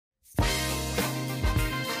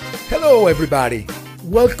Hello, everybody.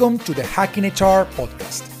 Welcome to the Hacking HR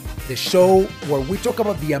podcast, the show where we talk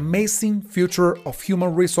about the amazing future of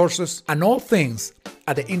human resources and all things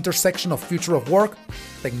at the intersection of future of work,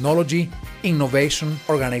 technology, innovation,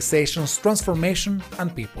 organizations, transformation,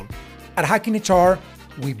 and people. At Hacking HR,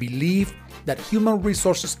 we believe that human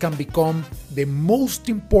resources can become the most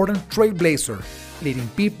important trailblazer, leading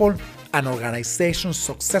people and organizations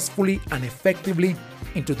successfully and effectively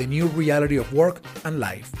into the new reality of work and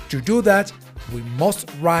life. To do that, we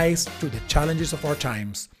must rise to the challenges of our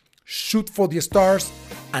times, shoot for the stars,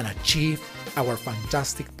 and achieve our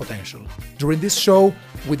fantastic potential. During this show,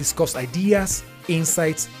 we discuss ideas,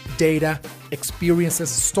 insights, data, experiences,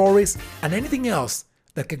 stories, and anything else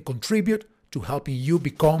that can contribute to helping you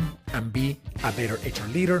become and be a better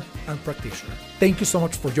HR leader and practitioner. Thank you so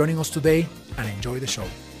much for joining us today and enjoy the show.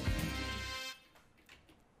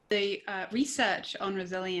 The research on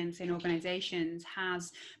resilience in organizations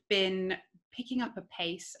has been picking up a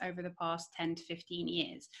pace over the past 10 to 15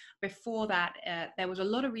 years. Before that, there was a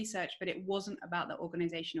lot of research, but it wasn't about the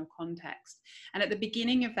organizational context. And at the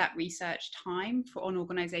beginning of that research time on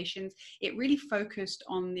organizations, it really focused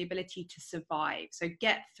on the ability to survive. So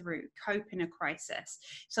get through, cope in a crisis.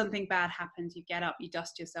 Something bad happens, you get up, you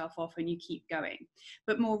dust yourself off, and you keep going.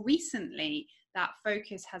 But more recently, that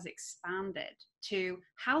focus has expanded to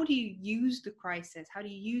how do you use the crisis? How do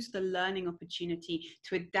you use the learning opportunity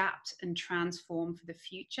to adapt and transform for the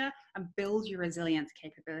future and build your resilience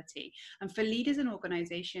capability? And for leaders and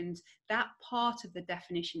organizations, that part of the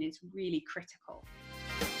definition is really critical.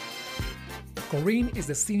 Corinne is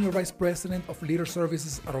the Senior Vice President of Leader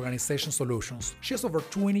Services at Organization Solutions. She has over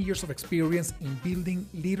 20 years of experience in building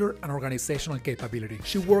leader and organizational capability.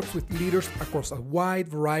 She works with leaders across a wide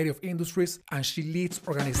variety of industries, and she leads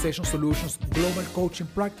Organization Solutions' global coaching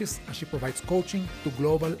practice, and she provides coaching to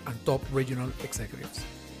global and top regional executives.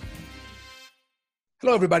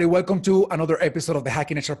 Hello, everybody. Welcome to another episode of the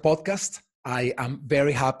Hacking HR podcast. I am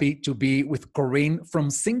very happy to be with Corinne from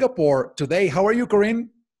Singapore today. How are you,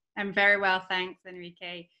 Corinne? I'm very well, thanks,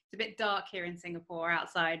 Enrique. It's a bit dark here in Singapore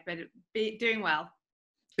outside, but doing well.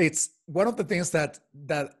 It's one of the things that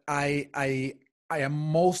I am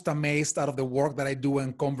most amazed out of the work that I do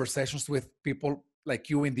in conversations with people like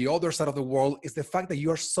you in the other side of the world is the fact that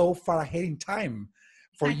you are so far ahead in time.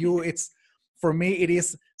 For you, for me, it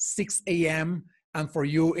is 6 a.m. and for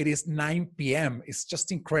you, it is 9 p.m. It's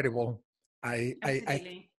just incredible.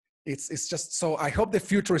 It's just so. I hope the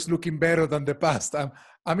future is looking better than the past.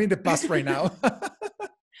 I'm in the past right now.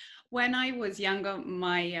 When I was younger,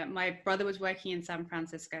 my brother was working in San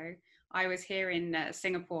Francisco. I was here in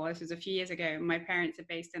Singapore. This was a few years ago. My parents are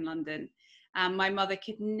based in London. And my mother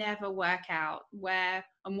could never work out where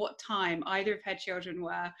and what time either of her children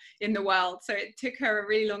were in the world. So it took her a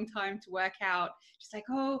really long time to work out. She's like,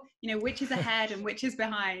 which is ahead and which is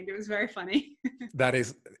behind. It was very funny.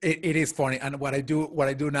 It is funny. And what I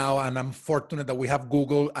do now, and I'm fortunate that we have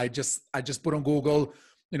Google. I just put on Google,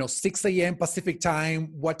 6 a.m. Pacific time.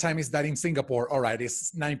 What time is that in Singapore? All right,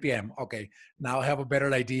 it's 9 p.m. Okay, now I have a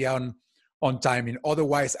better idea on timing.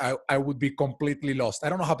 Otherwise, I would be completely lost. I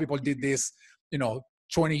don't know how people did this,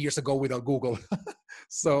 20 years ago without Google.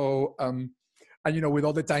 So, and with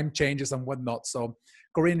all the time changes and whatnot. So,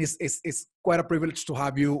 Corinne, it's quite a privilege to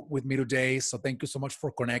have you with me today. So thank you so much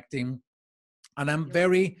for connecting. And I'm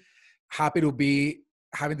very happy to be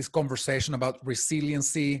having this conversation about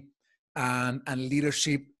resiliency and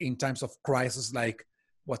leadership in times of crisis, like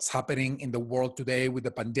what's happening in the world today with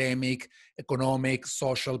the pandemic, economic,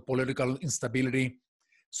 social, political instability.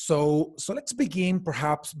 So let's begin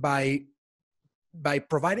perhaps by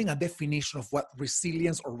providing a definition of what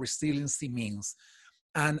resilience or resiliency means.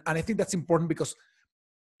 And I think that's important because,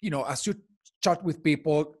 as you chat with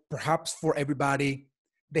people, perhaps for everybody,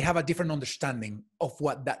 they have a different understanding of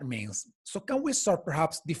what that means. So can we start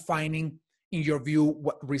perhaps defining, in your view,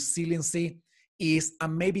 what resiliency is,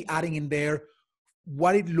 and maybe adding in there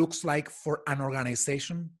what it looks like for an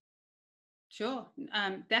organization? Sure,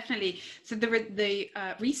 definitely. So the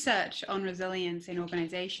research on resilience in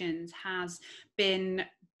organizations has been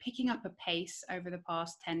picking up a pace over the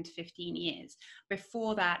past 10 to 15 years.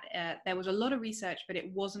 Before that, there was a lot of research, but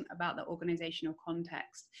it wasn't about the organizational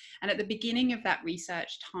context. And at the beginning of that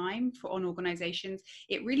research time on organizations,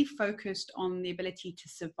 it really focused on the ability to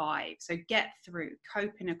survive. So get through,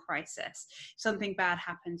 cope in a crisis. Something bad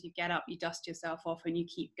happens, you get up, you dust yourself off, and you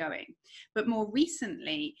keep going. But more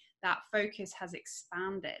recently, that focus has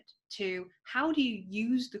expanded to how do you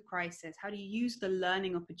use the crisis? How do you use the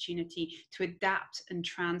learning opportunity to adapt and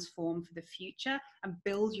transform for the future and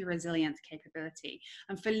build your resilience capability?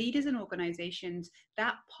 And for leaders and organizations,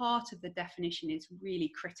 that part of the definition is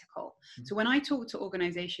really critical. So when I talk to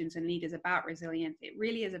organizations and leaders about resilience, it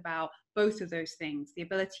really is about both of those things: the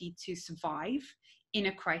ability to survive in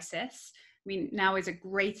a crisis. I mean, now is a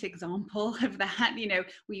great example of that. You know,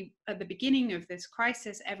 we, at the beginning of this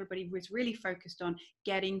crisis, everybody was really focused on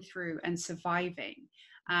getting through and surviving.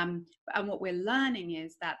 And what we're learning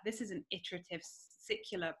is that this is an iterative,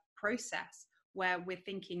 circular process where we're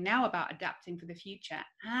thinking now about adapting for the future.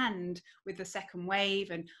 And with the second wave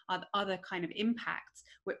and other kind of impacts,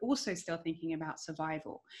 we're also still thinking about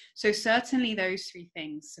survival. So certainly those three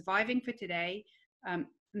things: surviving for today, and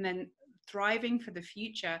then thriving for the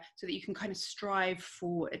future, so that you can kind of strive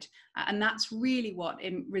forward. And that's really what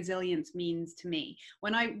resilience means to me.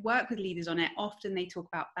 When I work with leaders on it, often they talk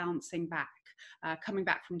about bouncing back, coming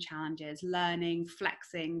back from challenges, learning,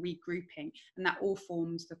 flexing, regrouping, and that all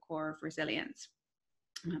forms the core of resilience.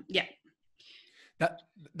 Yeah.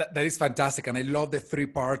 That is fantastic. And I love the three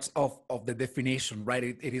parts of the definition, right?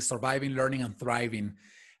 It is surviving, learning, and thriving.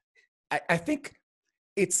 I think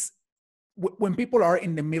it's, when people are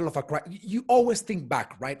in the middle of a crisis, you always think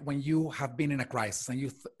back, right? When you have been in a crisis and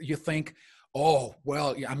you think, oh,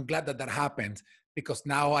 well, I'm glad that happened, because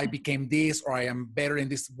now I became this, or I am better in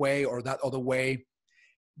this way or that other way.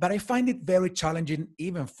 But I find it very challenging,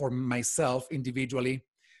 even for myself individually,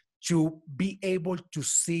 to be able to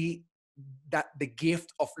see that the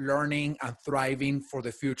gift of learning and thriving for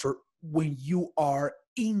the future when you are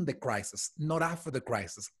in the crisis, not after the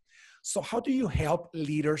crisis. So how do you help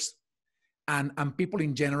leaders and people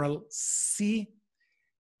in general see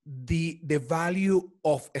the value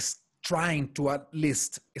of trying to at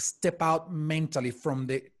least step out mentally from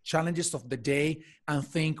the challenges of the day and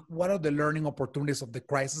think, what are the learning opportunities of the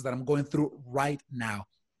crisis that I'm going through right now?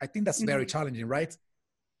 I think that's very challenging, right?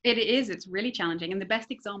 It is. It's really challenging. And the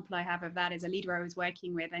best example I have of that is a leader I was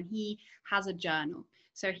working with, and he has a journal.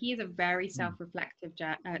 So he is a very self-reflective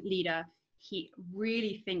leader. He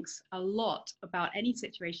really thinks a lot about any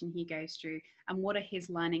situation he goes through and what are his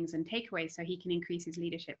learnings and takeaways so he can increase his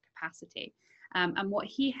leadership capacity. And what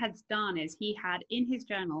he has done is he had in his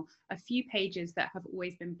journal a few pages that have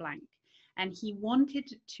always been blank. And he wanted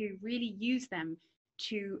to really use them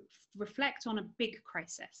to reflect on a big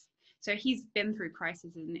crisis. So he's been through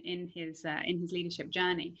crises in his leadership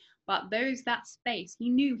journey, but that space, he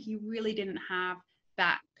knew he really didn't have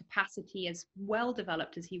that capacity as well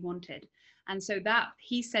developed as he wanted. And so that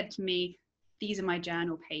he said to me, these are my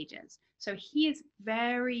journal pages. So he is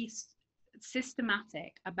very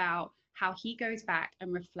systematic about how he goes back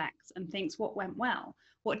and reflects and thinks what went well,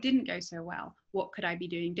 what didn't go so well, what could I be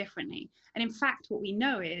doing differently? And in fact, what we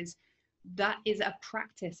know is that is a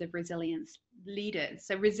practice of resilience leaders.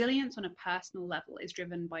 So resilience on a personal level is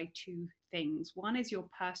driven by two things. One is your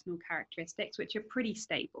personal characteristics, which are pretty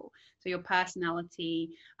stable. So your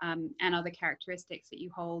personality and other characteristics that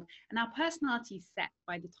you hold. And our personality is set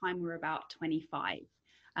by the time we're about 25.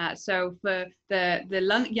 So for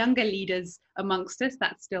the younger leaders amongst us,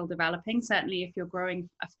 that's still developing. Certainly if you're growing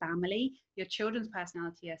a family, your children's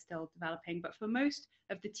personality are still developing. But for most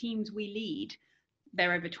of the teams we lead,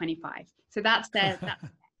 they're over 25. So that's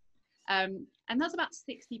and that's about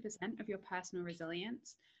 60% of your personal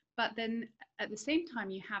resilience. But then at the same time,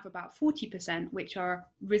 you have about 40%, which are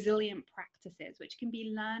resilient practices, which can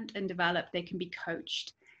be learned and developed. They can be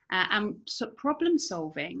coached. And so problem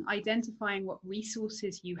solving, identifying what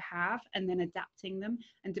resources you have and then adapting them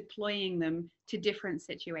and deploying them to different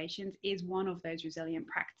situations is one of those resilient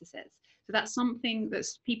practices. So that's something that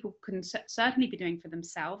people can certainly be doing for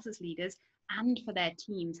themselves as leaders and for their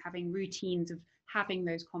teams, having routines of having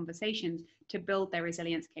those conversations to build their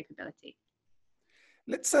resilience capability.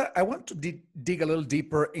 I want to dig a little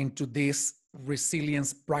deeper into these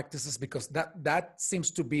resilience practices, because that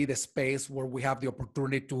seems to be the space where we have the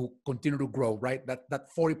opportunity to continue to grow, right? That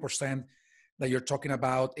 40% that you're talking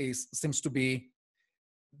about seems to be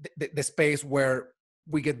the space where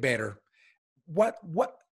we get better.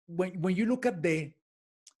 When you look at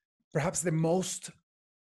perhaps the most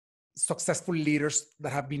successful leaders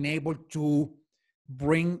that have been able to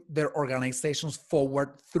bring their organizations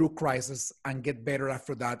forward through crisis and get better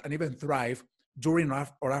after that, and even thrive during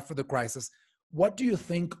or after the crisis, what do you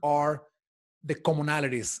think are the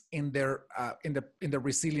commonalities in their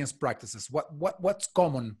resilience practices? What's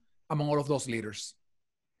common among all of those leaders?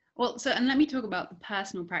 Well, so, and let me talk about the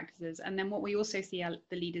personal practices. And then what we also see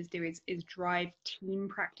the leaders do is drive team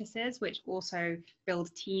practices, which also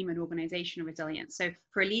build team and organizational resilience. So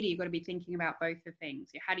for a leader, you've got to be thinking about both the things.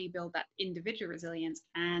 How do you build that individual resilience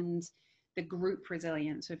and the group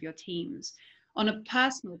resilience of your teams? On a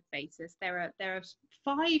personal basis, there are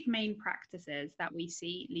 5 main practices that we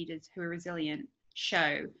see leaders who are resilient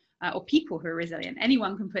show, or people who are resilient.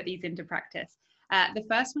 Anyone can put these into practice. The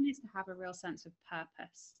first one is to have a real sense of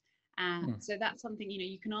purpose. So that's something,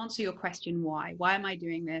 you can answer your question, why am I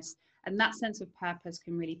doing this? And that sense of purpose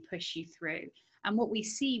can really push you through. And what we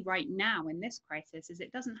see right now in this crisis is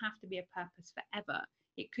it doesn't have to be a purpose forever.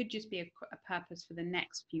 It could just be a purpose for the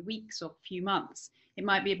next few weeks or few months. It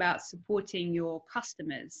might be about supporting your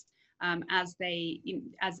customers as they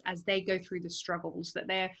go through the struggles that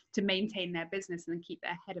they're to maintain their business and keep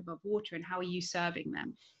their head above water. And how are you serving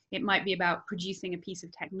them? It might be about producing a piece of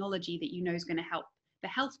technology that you know is going to help the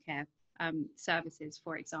healthcare services,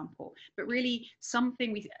 for example. But really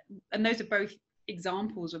something and those are both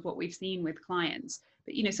examples of what we've seen with clients,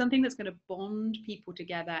 but something that's going to bond people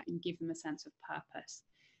together and give them a sense of purpose.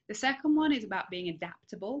 The second one is about being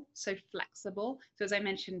adaptable, so flexible. So as I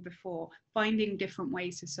mentioned before, finding different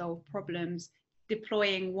ways to solve problems,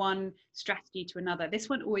 deploying one strategy to another. This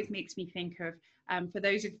one always makes me think of, for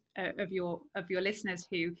those of your listeners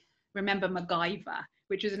who remember MacGyver,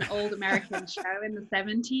 which was an old American show in the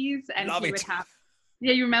 70s. And Love he it. would have,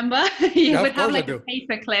 yeah, you remember? He Yeah, would have like I a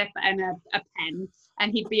paper clip and a pen,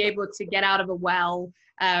 and he'd be able to get out of a well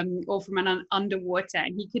or from an underwater,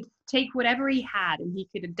 and he could take whatever he had and he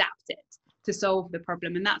could adapt it to solve the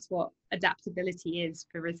problem. And that's what adaptability is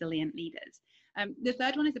for resilient leaders. The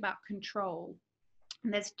third one is about control.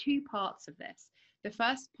 And there's 2 parts of this. The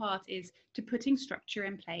first part is to putting structure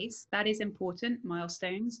in place. That is important,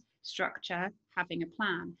 milestones, structure, having a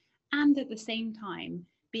plan. And at the same time,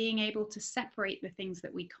 being able to separate the things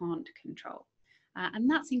that we can't control. And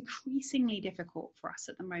that's increasingly difficult for us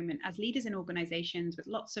at the moment as leaders in organizations with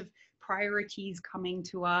lots of priorities coming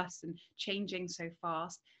to us and changing so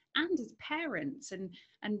fast. And as parents and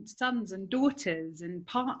sons and daughters and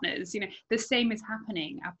partners, the same is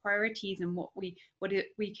happening. Our priorities and what we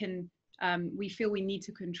feel we need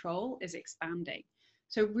to control is expanding.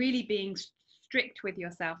 So really being strict with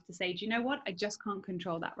yourself to say, do you know what? I just can't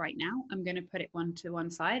control that right now. I'm going to put it to one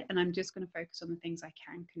side, and I'm just going to focus on the things I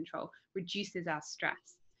can control. Reduces our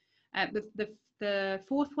stress. The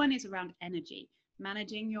fourth one is around energy.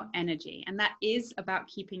 Managing your energy, and that is about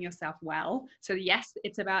keeping yourself well. So yes,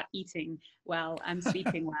 it's about eating well and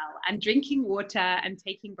sleeping well and drinking water and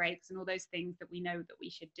taking breaks and all those things that we know that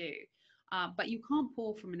we should do, but you can't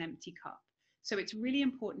pour from an empty cup. So it's really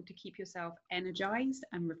important to keep yourself energized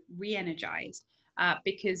and re-energized,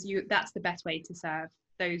 because that's the best way to serve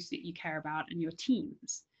those that you care about and your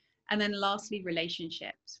teams. And then lastly,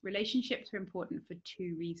 relationships are important for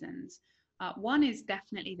 2 reasons. One is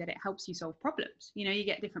definitely that it helps you solve problems. You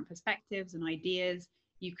get different perspectives and ideas,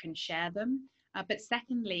 you can share them. But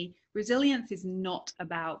secondly, resilience is not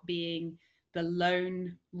about being the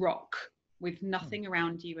lone rock with nothing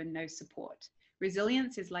around you and no support.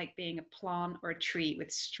 Resilience is like being a plant or a tree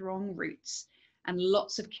with strong roots and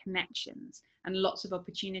lots of connections and lots of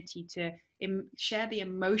opportunity to share the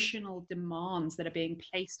emotional demands that are being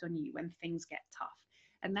placed on you when things get tough.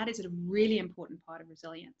 And that is a really important part of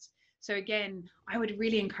resilience. So again, I would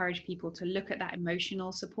really encourage people to look at that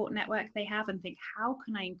emotional support network they have and think, how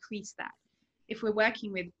can I increase that? If we're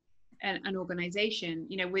working with an organization,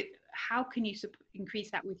 how can you increase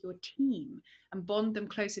that with your team and bond them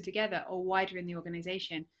closer together or wider in the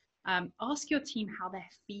organization? Ask your team how they're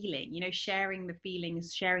feeling, sharing the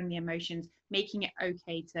feelings, sharing the emotions, making it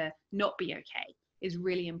okay to not be okay is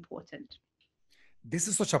really important. This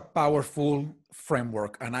is such a powerful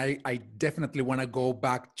framework. And I definitely want to go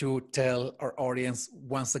back to tell our audience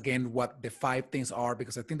once again what the 5 things are,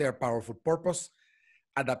 because I think they are powerful. Purpose,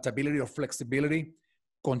 adaptability or flexibility,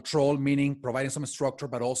 control, meaning providing some structure,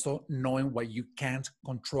 but also knowing what you can't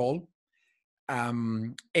control.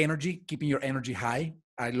 Energy, keeping your energy high.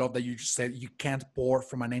 I love that you just said you can't pour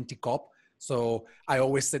from an empty cup. So I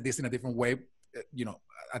always said this in a different way,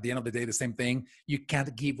 at the end of the day, the same thing. You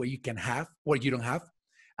can't give what you can have, what you don't have.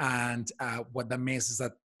 And what that means is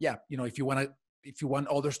that, if you want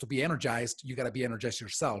others to be energized, you got to be energized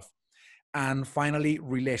yourself. And finally,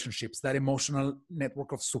 relationships, that emotional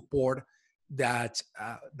network of support that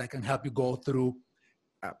can help you go through,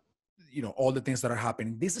 all the things that are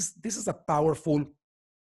happening. This is a powerful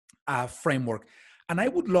framework. And I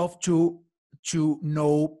would love to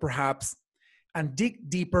know perhaps and dig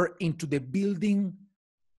deeper into the building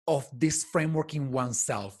of this framework in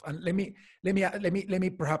oneself. And let me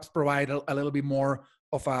perhaps provide a little bit more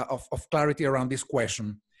of clarity around this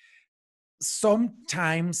question.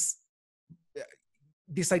 Sometimes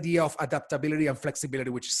this idea of adaptability and flexibility,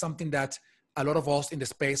 which is something that a lot of us in the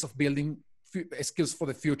space of building skills for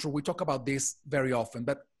the future, we talk about this very often,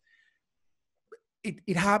 but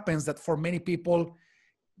it happens that for many people,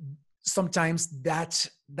 sometimes that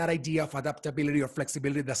idea of adaptability or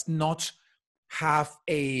flexibility does not have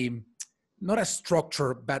not a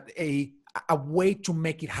structure, but a way to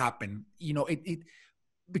make it happen. You know,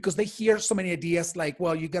 because they hear so many ideas like,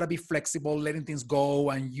 well, you got to be flexible, letting things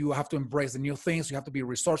go, and you have to embrace the new things. You have to be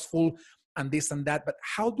resourceful and this and that. But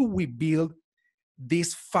how do we build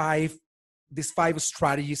these five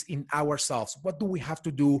strategies in ourselves? What do we have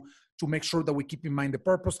to do to make sure that we keep in mind the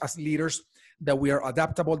purpose as leaders, that we are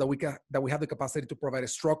adaptable, that we have the capacity to provide a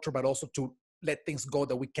structure, but also to let things go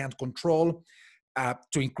that we can't control,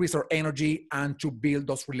 to increase our energy and to build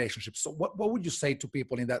those relationships? So what would you say to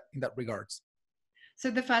people in that regards? So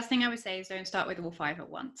the first thing I would say is don't start with all five at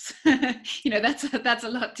once. That's a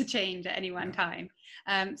lot to change at any one time.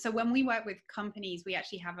 So when we work with companies, we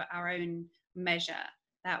actually have our own measure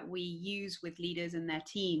that we use with leaders and their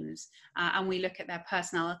teams. And we look at their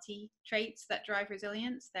personality traits that drive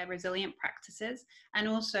resilience, their resilient practices, and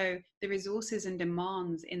also the resources and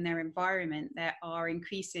demands in their environment that are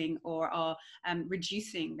increasing or are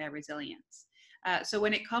reducing their resilience. So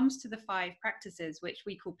when it comes to the 5 practices, which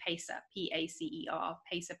we call PACER, PACER,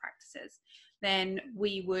 PACER practices, then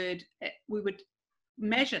we would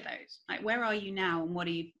measure those. Like, where are you now,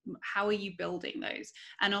 and how are you building those?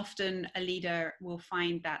 And often a leader will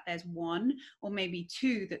find that there's 1 or maybe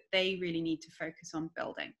 2 that they really need to focus on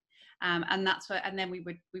building. And that's what, and then we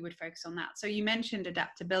would focus on that. So you mentioned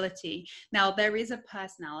adaptability. Now there is a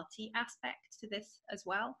personality aspect to this as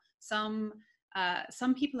well.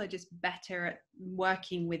 Some people are just better at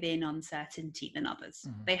working within uncertainty than others.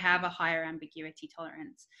 Mm-hmm. They have a higher ambiguity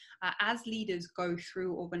tolerance. As leaders go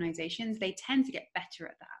through organizations, they tend to get better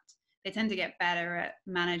at that. They tend to get better at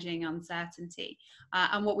managing uncertainty.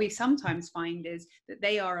 And what we sometimes find is that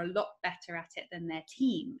they are a lot better at it than their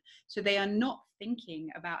team. So they are not thinking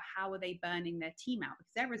about how are they burning their team out,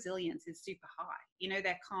 because their resilience is super high. You know,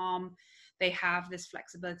 they're calm, they have this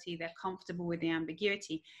flexibility, they're comfortable with the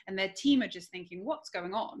ambiguity, and their team are just thinking, what's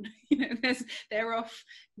going on? You know, they're off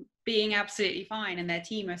being absolutely fine, and their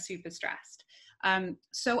team are super stressed.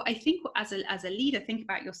 So I think as a leader, think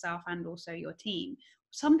about yourself and also your team.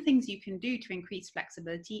 Some things you can do to increase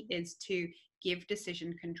flexibility is to give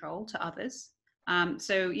decision control to others.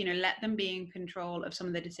 So, you know, let them be in control of some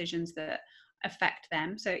of the decisions that affect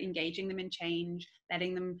them. So engaging them in change,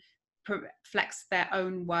 letting them flex their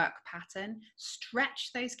own work pattern, stretch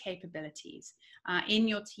those capabilities in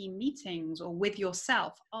your team meetings or with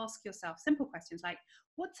yourself. Ask yourself simple questions like,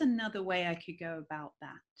 what's another way I could go about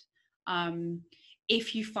that?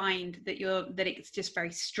 If you find that it's just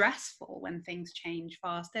very stressful when things change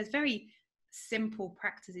fast, there's very simple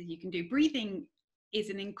practices you can do. Breathing is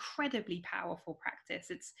an incredibly powerful practice.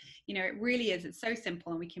 It's, you know, it really is. It's so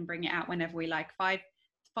simple, and we can bring it out whenever we like.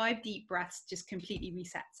 Five deep breaths just completely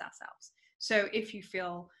resets ourselves. So if you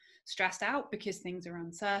feel stressed out because things are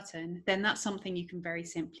uncertain, then that's something you can very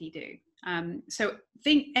simply do. So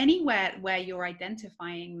think anywhere where you're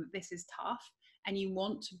identifying that this is tough and you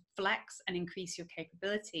want to flex and increase your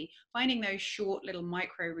capability, finding those short little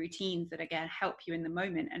micro routines that again help you in the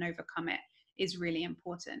moment and overcome it is really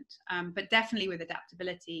important. But definitely with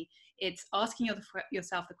adaptability, it's asking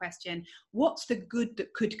yourself the question, what's the good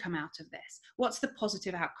that could come out of this? What's the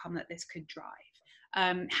positive outcome that this could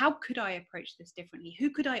drive? How could I approach this differently? Who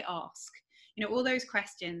could I ask? You know, all those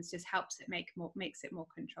questions just makes it more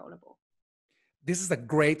controllable. This is a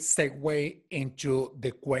great segue into the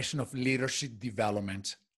question of leadership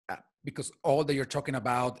development, because all that you're talking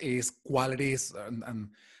about is qualities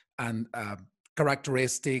and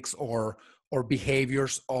characteristics or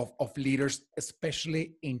behaviors of leaders,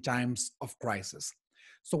 especially in times of crisis.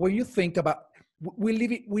 So when you think about, we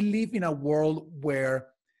live in a world where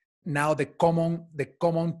now the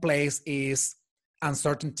common place is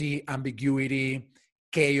uncertainty, ambiguity,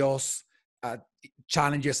 chaos,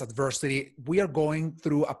 challenges, adversity. We are going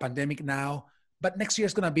through a pandemic now, but next year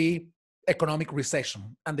is going to be economic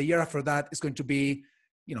recession, and the year after that is going to be,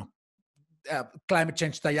 you know, climate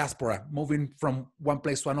change diaspora, moving from one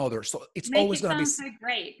place to another. So it's always going to be so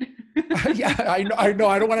great. Yeah, I know.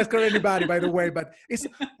 I don't want to scare anybody, by the way, but it's,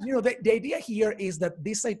 you know, the idea here is that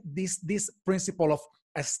this principle of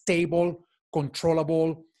a stable,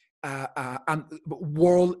 controllable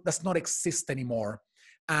world does not exist anymore.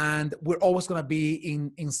 and we're always going to be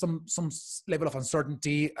in some level of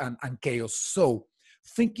uncertainty and chaos. So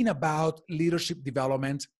thinking about leadership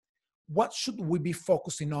development, what should we be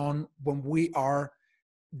focusing on when we are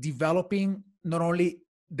developing not only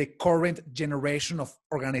the current generation of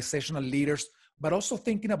organizational leaders, but also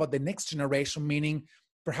thinking about the next generation, meaning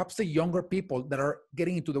perhaps the younger people that are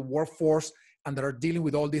getting into the workforce and that are dealing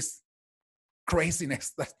with all this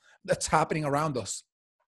craziness that's happening around us?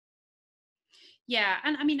 Yeah,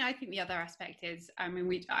 and I mean, I think the other aspect is, I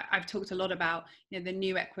mean, I've talked a lot about, you know, the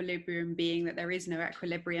new equilibrium being that there is no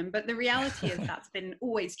equilibrium, but the reality is that's been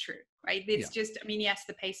always true, right? It's just, I mean, yes,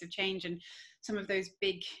 the pace of change and some of those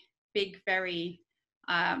big, very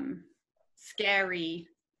scary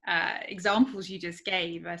examples you just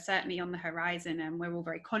gave are certainly on the horizon, and we're all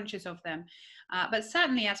very conscious of them. But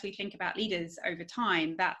certainly, as we think about leaders over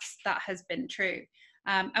time, that has been true.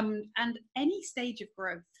 And any stage of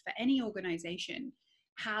growth for any organization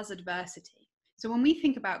has adversity. So when we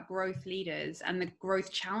think about growth leaders and the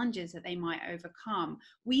growth challenges that they might overcome,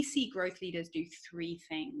 we see growth leaders do three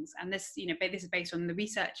things. And this, you know, this is based on the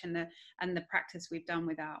research and the practice we've done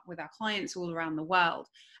with our clients all around the world.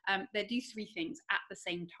 They do three things at the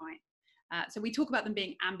same time. So we talk about them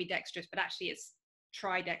being ambidextrous, but actually it's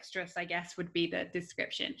tridextrous, I guess, would be the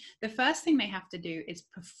description. The first thing they have to do is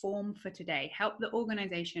perform for today, help the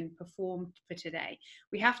organization perform for today.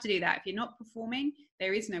 We have to do that. If you're not performing,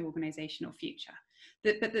 there is no organizational future.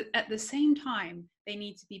 But at the same time, they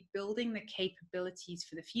need to be building the capabilities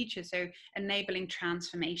for the future, so enabling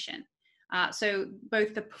transformation. So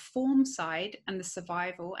both the perform side and the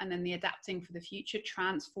survival, and then the adapting for the future,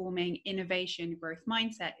 transforming, innovation, growth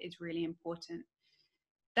mindset is really important.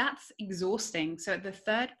 That's exhausting. So the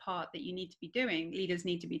third part that you need to be doing, leaders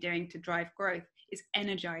need to be doing to drive growth, is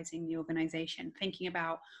energizing the organization, thinking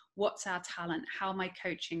about what's our talent, how am I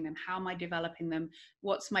coaching them, how am I developing them,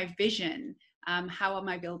 what's my vision, how am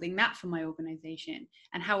I building that for my organization,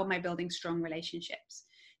 and how am I building strong relationships.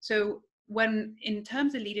 So when, in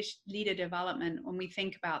terms of leader development, when we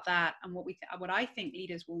think about that, and what I think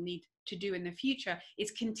leaders will need to do in the future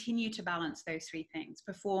is continue to balance those three things: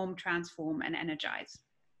 perform, transform, and energize.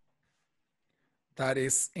 That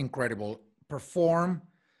is incredible. Perform,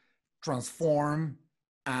 transform,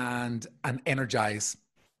 and energize.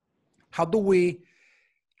 How does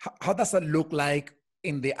that look like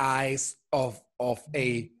in the eyes of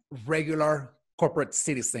a regular corporate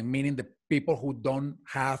citizen, meaning the people who don't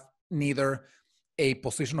have neither a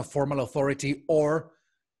position of formal authority or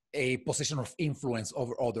a position of influence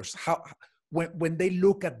over others? When they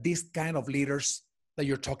look at these kind of leaders that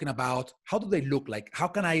you're talking about, how do they look like? How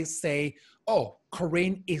can I say, oh,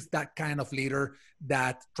 Corinne is that kind of leader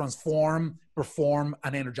that transform, perform,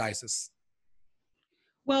 and energizes?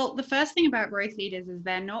 Well, the first thing about growth leaders is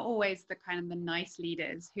they're not always the kind of the nice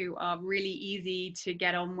leaders who are really easy to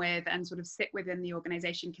get on with and sort of sit within the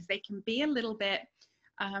organization, because they can be a little bit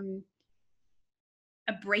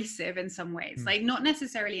abrasive in some ways, like not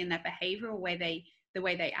necessarily in their behavior or the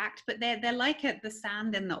way they act, but they're like the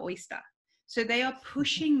sand in the oyster. So they are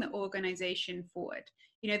pushing the organization forward.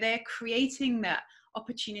 You know, they're creating that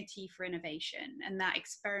opportunity for innovation and that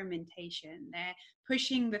experimentation. They're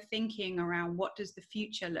pushing the thinking around what does the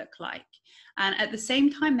future look like. And at the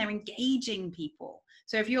same time, they're engaging people.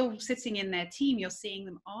 So if you're sitting in their team, you're seeing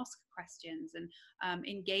them ask questions and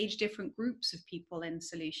engage different groups of people in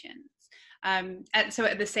solutions. And so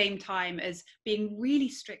at the same time as being really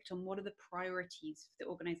strict on what are the priorities for the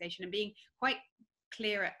organization and being quite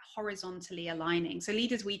clear at horizontally aligning. So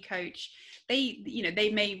leaders we coach, they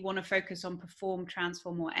may want to focus on perform,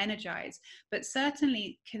 transform, or energize, but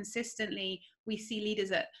certainly consistently we see leaders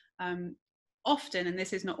that often, and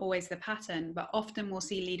this is not always the pattern, but often we'll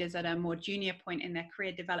see leaders at a more junior point in their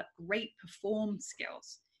career develop great perform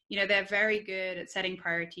skills. You know, they're very good at setting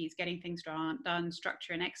priorities, getting things done,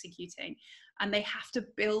 structure, and executing. And they have to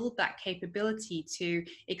build that capability to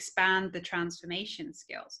expand the transformation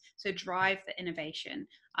skills. So drive the innovation,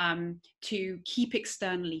 to keep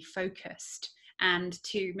externally focused, and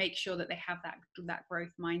to make sure that they have that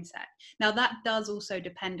growth mindset. Now, that does also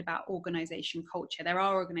depend about organization culture. There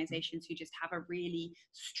are organizations who just have a really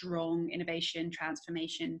strong innovation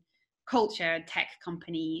transformation culture, tech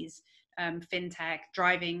companies, fintech,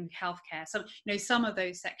 driving, healthcare, so some of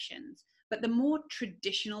those sections. But the more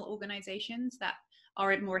traditional organizations that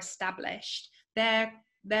are more established, their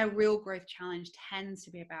real growth challenge tends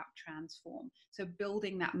to be about transform. So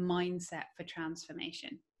building that mindset for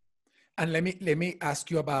transformation. And let me ask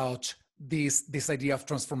you about this idea of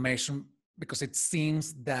transformation, because it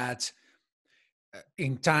seems that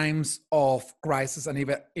in times of crisis, and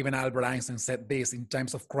even Albert Einstein said this, in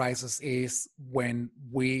times of crisis is when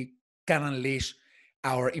we can unleash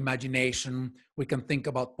our imagination, we can think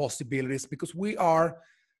about possibilities, because we are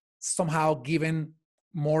somehow given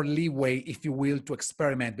more leeway, if you will, to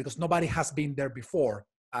experiment, because nobody has been there before.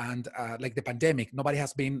 And like the pandemic, nobody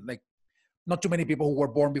has been, like, not too many people who were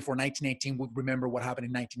born before 1918 would remember what happened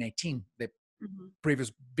in 1918, the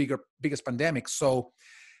previous biggest pandemic. So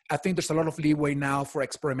I think there's a lot of leeway now for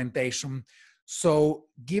experimentation. So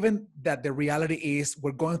given that the reality is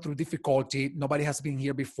we're going through difficulty, nobody has been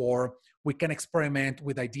here before, we can experiment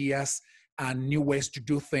with ideas and new ways to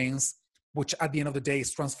do things, which at the end of the day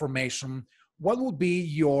is transformation. What would be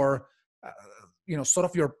your, sort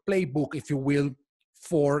of your playbook, if you will,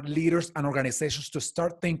 for leaders and organizations to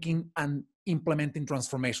start thinking and implementing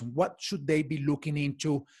transformation? What should they be looking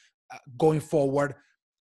into going forward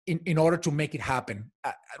in order to make it happen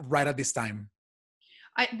right at this time?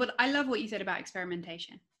 But I love what you said about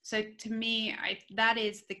experimentation. So to me, that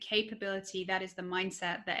is the capability, that is the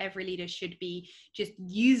mindset that every leader should be just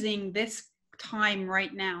using this time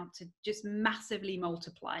right now to just massively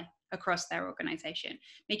multiply across their organization,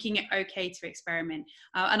 making it okay to experiment.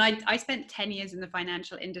 And I spent 10 years in the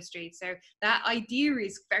financial industry. So that idea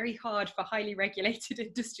is very hard for highly regulated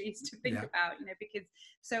industries to think about,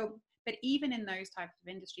 but even in those types of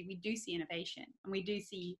industry, we do see innovation and we do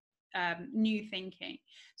see new thinking.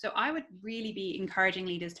 So I would really be encouraging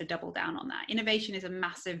leaders to double down on that. Innovation is a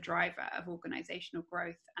massive driver of organizational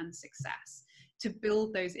growth and success. To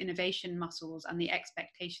build those innovation muscles and the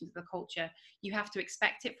expectations of the culture, you have to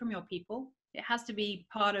expect it from your people. It has to be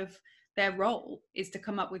part of their role, is to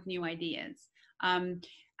come up with new ideas.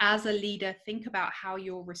 As a leader, think about how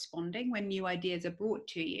you're responding when new ideas are brought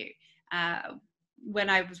to you. When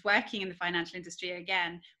I was working in the financial industry,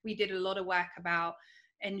 again, we did a lot of work about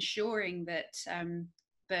ensuring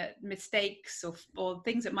that mistakes or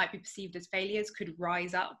things that might be perceived as failures could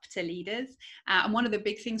rise up to leaders. And one of the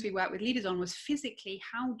big things we worked with leaders on was physically,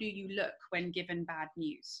 how do you look when given bad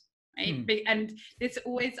news? Right? And I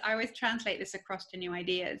always translate this across to new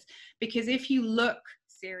ideas, because if you look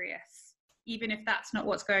serious, even if that's not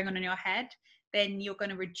what's going on in your head, then you're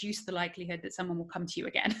going to reduce the likelihood that someone will come to you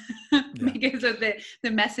again because of the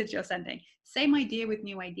message you're sending. Same idea with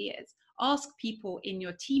new ideas. Ask people in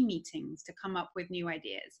your team meetings to come up with new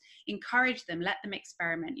ideas. Encourage them, let them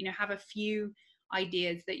experiment. Have a few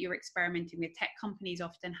ideas that you're experimenting with. Tech companies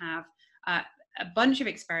often have a bunch of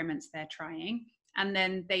experiments they're trying, and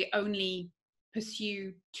then they only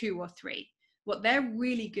pursue 2 or 3. What they're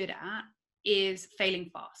really good at is failing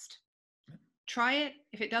fast. Try it.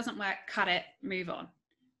 If it doesn't work, cut it, move on.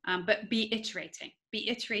 But be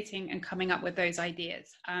iterating and coming up with those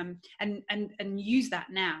ideas, and use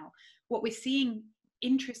that now. What we're seeing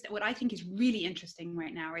what I think is really interesting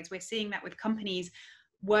right now is we're seeing that with companies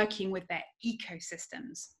working with their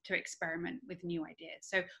ecosystems to experiment with new ideas.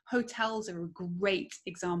 So hotels are a great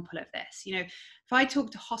example of this. If I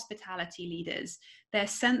talk to hospitality leaders, their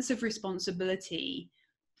sense of responsibility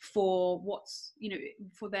for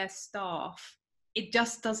for their staff, it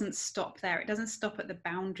just doesn't stop there. It doesn't stop at the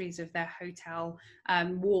boundaries of their hotel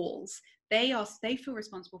walls. They feel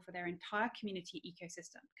responsible for their entire community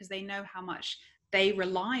ecosystem, because they know how much they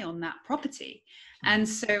rely on that property. And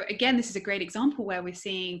so again, this is a great example where we're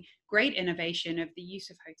seeing great innovation of the use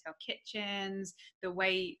of hotel kitchens, the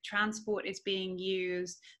way transport is being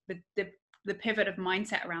used, the pivot of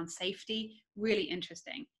mindset around safety. Really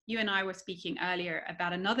interesting. You and I were speaking earlier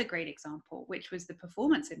about another great example, which was the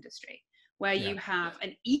performance industry, where you have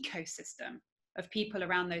an ecosystem of people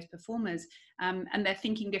around those performers, and they're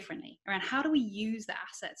thinking differently around how do we use the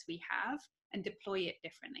assets we have and deploy it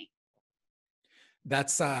differently.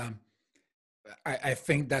 That's I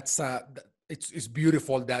think that's it's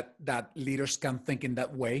beautiful that leaders can think in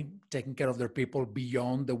that way, taking care of their people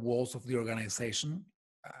beyond the walls of the organization,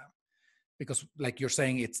 because like you're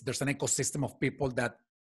saying, there's an ecosystem of people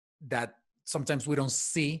that sometimes we don't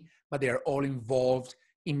see, but they are all involved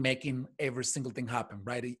in making every single thing happen,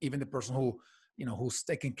 right? Even the person who's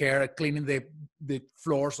taking care, cleaning the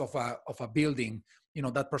floors of a building,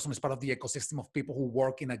 that person is part of the ecosystem of people who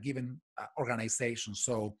work in a given organization.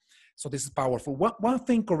 So this is powerful. One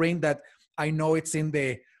thing, Corinne, that I know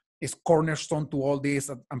is cornerstone to all this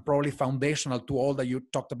and probably foundational to all that you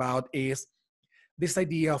talked about is this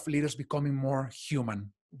idea of leaders becoming more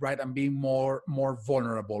human, right? And being more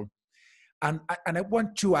vulnerable. And I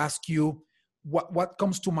want to ask you, what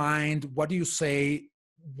comes to mind? What do you say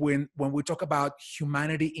when we talk about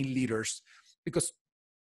humanity in leaders? Because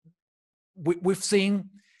we've seen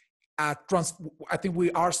I think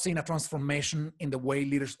we are seeing a transformation in the way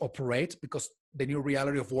leaders operate, because the new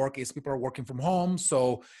reality of work is people are working from home.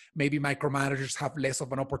 So maybe micromanagers have less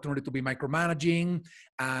of an opportunity to be micromanaging,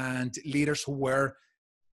 and leaders who were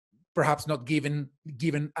perhaps not giving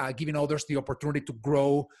others the opportunity to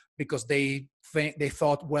grow because they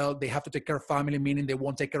thought, well, they have to take care of family, meaning they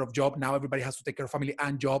won't take care of job. Now everybody has to take care of family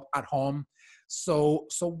and job at home. So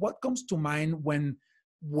what comes to mind when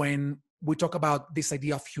we talk about this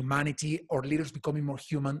idea of humanity, or leaders becoming more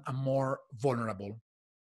human and more vulnerable?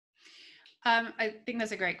 I think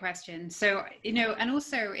that's a great question. So, and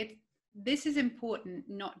also this is important,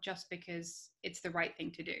 not just because it's the right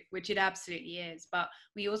thing to do, which it absolutely is, but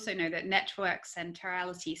we also know that network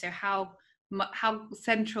centrality, so how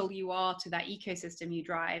central you are to that ecosystem you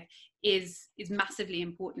drive, is massively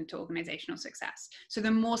important to organizational success. So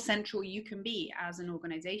the more central you can be as an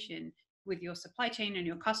organization with your supply chain and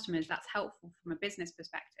your customers, that's helpful from a business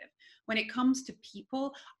perspective. When it comes to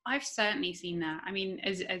people, I've certainly seen that. I mean,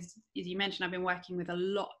 as you mentioned, I've been working with a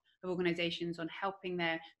lot of organizations on helping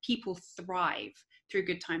their people thrive through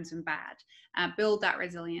good times and bad, build that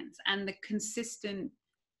resilience. And the consistent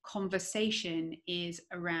conversation is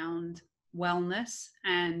around wellness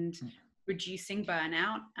and reducing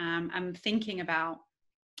burnout, and thinking about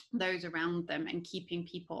those around them and keeping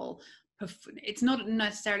people. It's not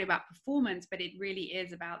necessarily about performance, but it really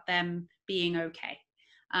is about them being okay.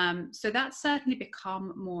 So that's certainly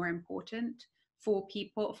become more important for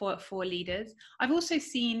people, for leaders. I have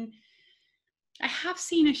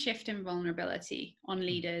seen a shift in vulnerability on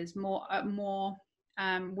leaders, more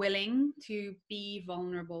willing to be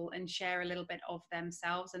vulnerable and share a little bit of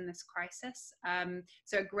themselves in this crisis.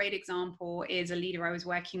 So a great example is a leader I was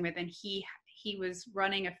working with, and he was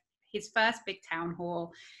running his first big town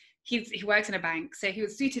hall. He works in a bank, so he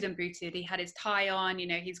was suited and booted. He had his tie on,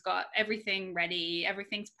 he's got everything ready,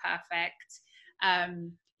 everything's perfect.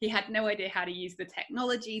 He had no idea how to use the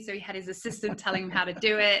technology, so he had his assistant telling him how to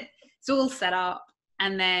do it. It's all set up,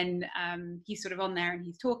 and then he's sort of on there and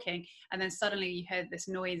he's talking, and then suddenly you heard this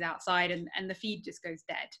noise outside, and the feed just goes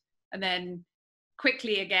dead, and then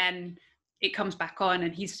quickly again it comes back on,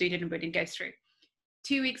 and he's suited and booted and goes through.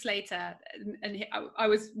 2 weeks later, and I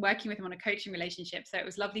was working with him on a coaching relationship, so it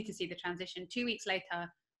was lovely to see the transition. 2 weeks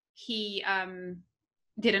later, he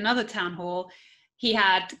did another town hall. He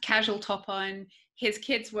had casual top on. His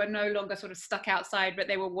kids were no longer sort of stuck outside, but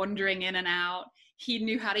they were wandering in and out. He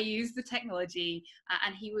knew how to use the technology,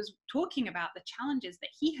 and he was talking about the challenges that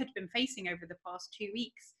he had been facing over the past 2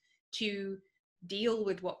 weeks to deal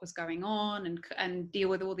with what was going on and deal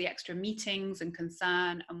with all the extra meetings and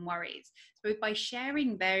concern and worries. So by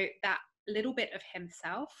sharing that little bit of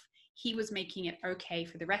himself, he was making it okay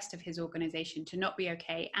for the rest of his organization to not be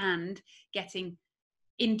okay, and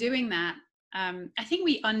in doing that, I think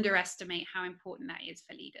we underestimate how important that is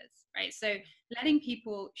for leaders, right? So letting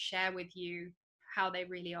people share with you how they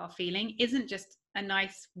really are feeling isn't just a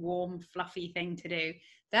nice, warm, fluffy thing to do.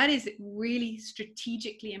 That is really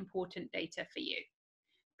strategically important data for you.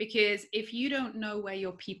 Because if you don't know where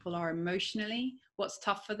your people are emotionally, what's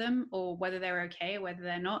tough for them, or whether they're okay or whether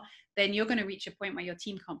they're not, then you're going to reach a point where your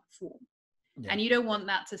team can't perform. Yeah. And you don't want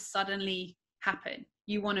that to suddenly happen.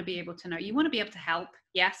 You want to be able to know, you want to be able to help,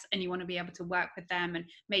 yes, and you want to be able to work with them and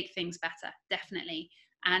make things better, definitely.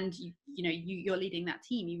 And you're leading that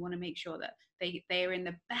team. You want to make sure that they are in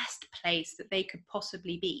the best place that they could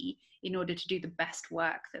possibly be in order to do the best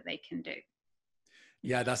work that they can do.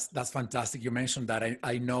 Yeah, that's fantastic. You mentioned that.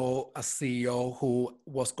 I know a CEO who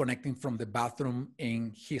was connecting from the bathroom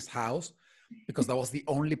in his house, because that was the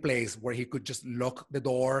only place where he could just lock the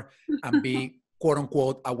door and be quote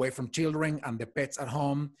unquote away from children and the pets at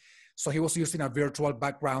home. So he was using a virtual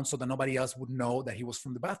background so that nobody else would know that he was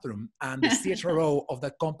from the bathroom. And the CHRO of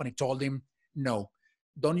that company told him, no,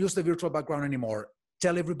 don't use the virtual background anymore.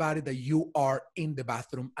 Tell everybody that you are in the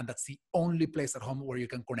bathroom, and that's the only place at home where you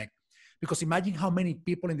can connect. Because imagine how many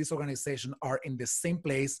people in this organization are in the same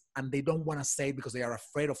place and they don't want to say it because they are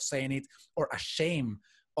afraid of saying it or ashamed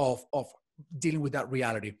of dealing with that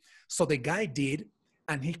reality. So the guy did,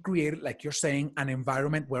 and he created, like you're saying, an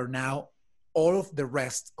environment where now all of the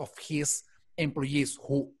rest of his employees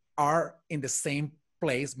who are in the same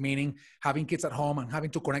place, meaning having kids at home and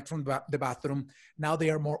having to connect from the bathroom, now they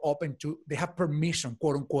are more open to, they have permission,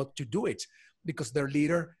 quote unquote, to do it because their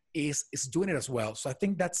leader is doing it as well. So I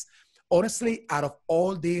think that's, honestly, out of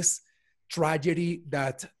all this tragedy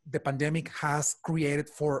that the pandemic has created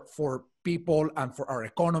for people and for our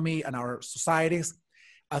economy and our societies,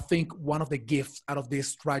 I think one of the gifts out of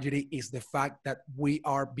this tragedy is the fact that we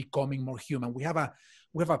are becoming more human. We have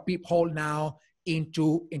a peephole now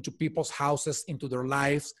into people's houses, into their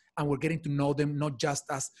lives, and we're getting to know them not just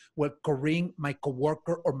as, well, Corinne, my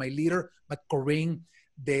coworker or my leader, but Corinne,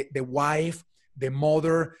 the wife, the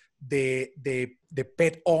mother, the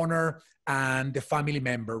pet owner, and the family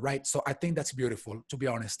member, right? So I think that's beautiful, to be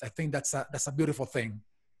honest. I think that's a beautiful thing.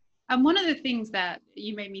 And one of the things that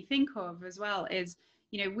you made me think of as well is,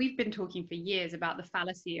 we've been talking for years about the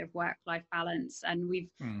fallacy of work-life balance, and we've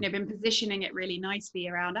been positioning it really nicely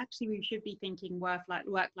around, actually, we should be thinking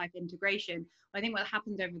work-life integration. I think what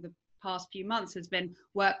happened over the past few months has been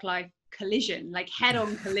work-life collision, like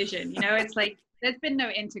head-on collision. It's like there's been no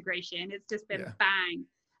integration. It's just been bang.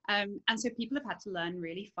 And so people have had to learn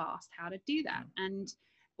really fast how to do that. And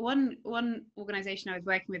one organization I was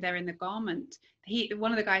working with there in the garment,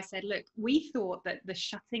 one of the guys said, look, we thought that the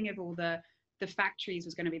shutting of all the factories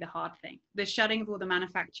was going to be the hard thing. The shutting of all the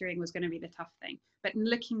manufacturing was going to be the tough thing. But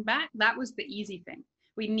looking back, that was the easy thing.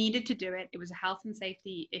 We needed to do it. It was a health and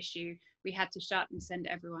safety issue. We had to shut and send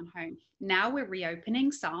everyone home. Now we're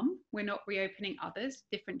reopening some. We're not reopening others,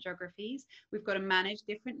 different geographies. We've got to manage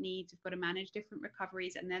different needs. We've got to manage different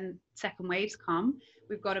recoveries. And then second waves come.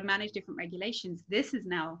 We've got to manage different regulations. This is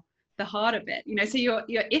now the harder bit. So you're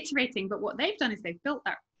iterating. But what they've done is they've built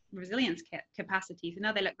that resilience capacity. So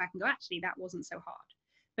now they look back and go, actually, that wasn't so hard.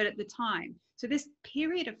 But at the time, so this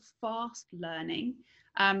period of fast learning,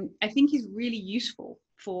 I think is really useful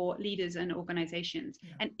for leaders and organizations.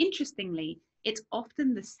 Yeah. And interestingly, it's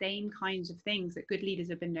often the same kinds of things that good leaders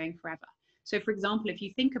have been doing forever. So for example, if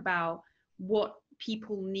you think about what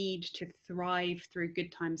people need to thrive through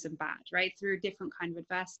good times and bad, right? Through different kind of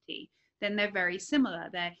adversity, then they're very similar.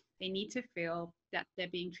 They need to feel that they're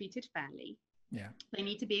being treated fairly. Yeah. They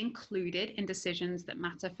need to be included in decisions that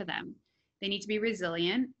matter for them. They need to be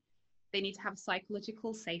resilient. They need to have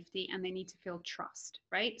psychological safety, and they need to feel trust,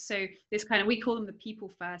 right? So this kind of, we call them the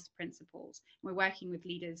people first principles. We're working with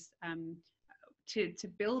leaders to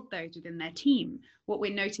build those within their team. What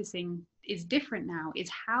we're noticing is different now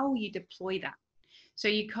is how you deploy that. So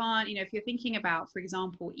you can't, if you're thinking about, for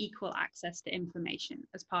example, equal access to information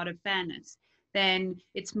as part of fairness, then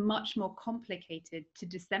it's much more complicated to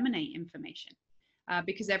disseminate information.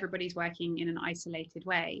 Because everybody's working in an isolated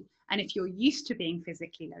way. And if you're used to being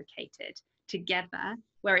physically located together,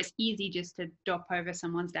 where it's easy just to dop over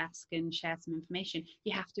someone's desk and share some information,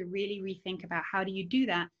 you have to really rethink about how do you do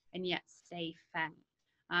that and yet stay fair.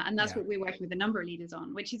 And that's what we're working with a number of leaders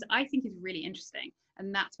on, which is, I think, is really interesting.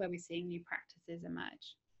 And that's where we're seeing new practices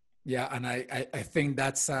emerge. Yeah, and I think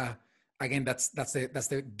that's again, that's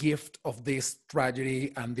the gift of this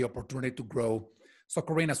tragedy and the opportunity to grow. So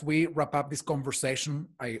Corinne, as we wrap up this conversation,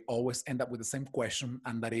 I always end up with the same question,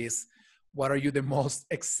 and that is, what are you the most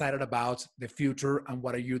excited about the future, and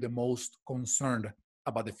what are you the most concerned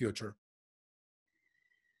about the future?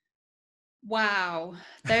 Wow,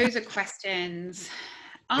 those are questions.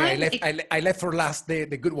 I left for last the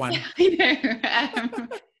good one. I know.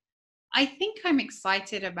 I think I'm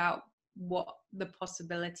excited about what the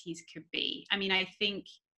possibilities could be. I mean, I think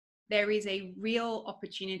there is a real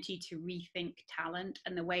opportunity to rethink talent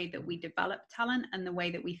and the way that we develop talent and the way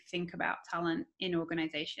that we think about talent in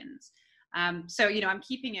organizations. So, I'm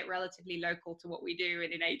keeping it relatively local to what we do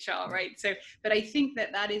in HR, right? So, but I think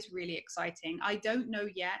that is really exciting. I don't know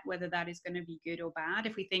yet whether that is going to be good or bad.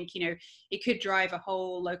 If we think, it could drive a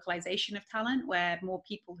whole localization of talent where more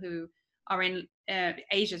people who are in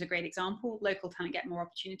Asia is a great example, local talent get more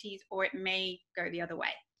opportunities, or it may go the other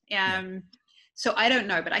way. So I don't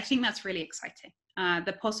know, but I think that's really exciting.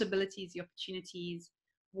 The possibilities, the opportunities,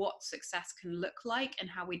 what success can look like and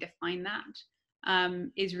how we define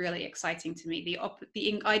that is really exciting to me. The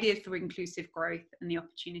ideas for inclusive growth and the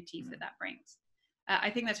opportunities that brings. I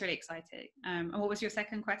think that's really exciting. And what was your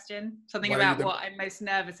second question? Something about what I'm most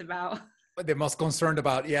nervous about. The most concerned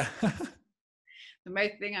about, yeah.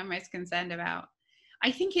 The thing I'm most concerned about.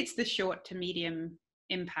 I think it's the short to medium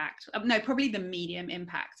impact. No, probably the medium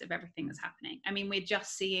impact of everything that's happening. I mean, we're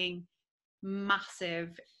just seeing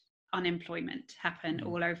massive unemployment happen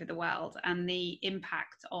all over the world, and the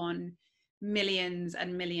impact on millions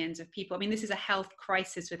and millions of people. I mean, this is a health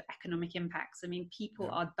crisis with economic impacts. I mean, people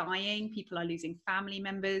are dying, people are losing family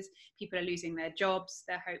members, people are losing their jobs,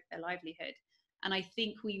 their hope, their livelihood. And I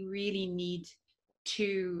think we really need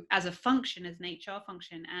to, as a function, as an HR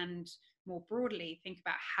function, and more broadly, think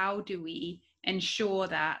about how do we ensure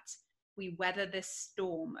that we weather this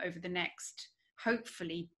storm over the next,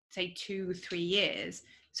 hopefully, say 2-3 years,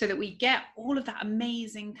 so that we get all of that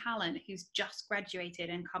amazing talent who's just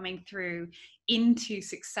graduated and coming through into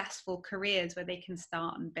successful careers where they can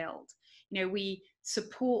start and build. we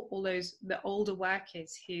support all the older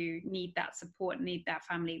workers who need that support, need that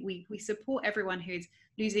family. We support everyone who's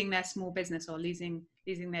losing their small business or losing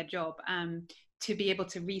their job, to be able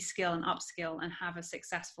to reskill and upskill and have a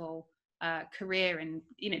successful career, and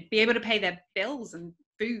be able to pay their bills and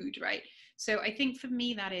food, right? So I think for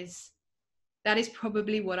me that is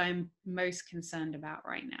probably what I'm most concerned about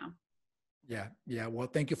right now. Yeah. Well,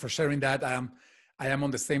 thank you for sharing that. I am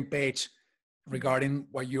on the same page regarding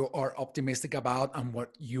what you are optimistic about and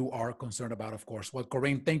what you are concerned about, of course. Well,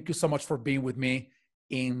 Corinne, thank you so much for being with me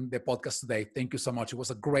in the podcast today. Thank you so much. It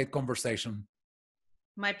was a great conversation.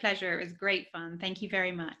 My pleasure. It was great fun. Thank you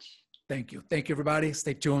very much. Thank you. Thank you, everybody.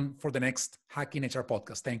 Stay tuned for the next Hacking HR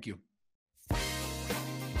podcast. Thank you.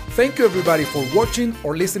 Thank you, everybody, for watching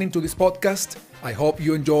or listening to this podcast. I hope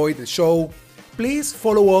you enjoyed the show. Please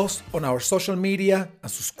follow us on our social media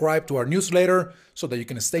and subscribe to our newsletter so that you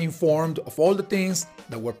can stay informed of all the things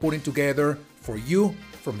that we're putting together for you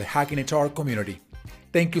from the Hacking HR community.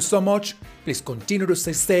 Thank you so much. Please continue to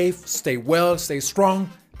stay safe, stay well, stay strong,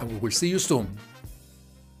 and we will see you soon.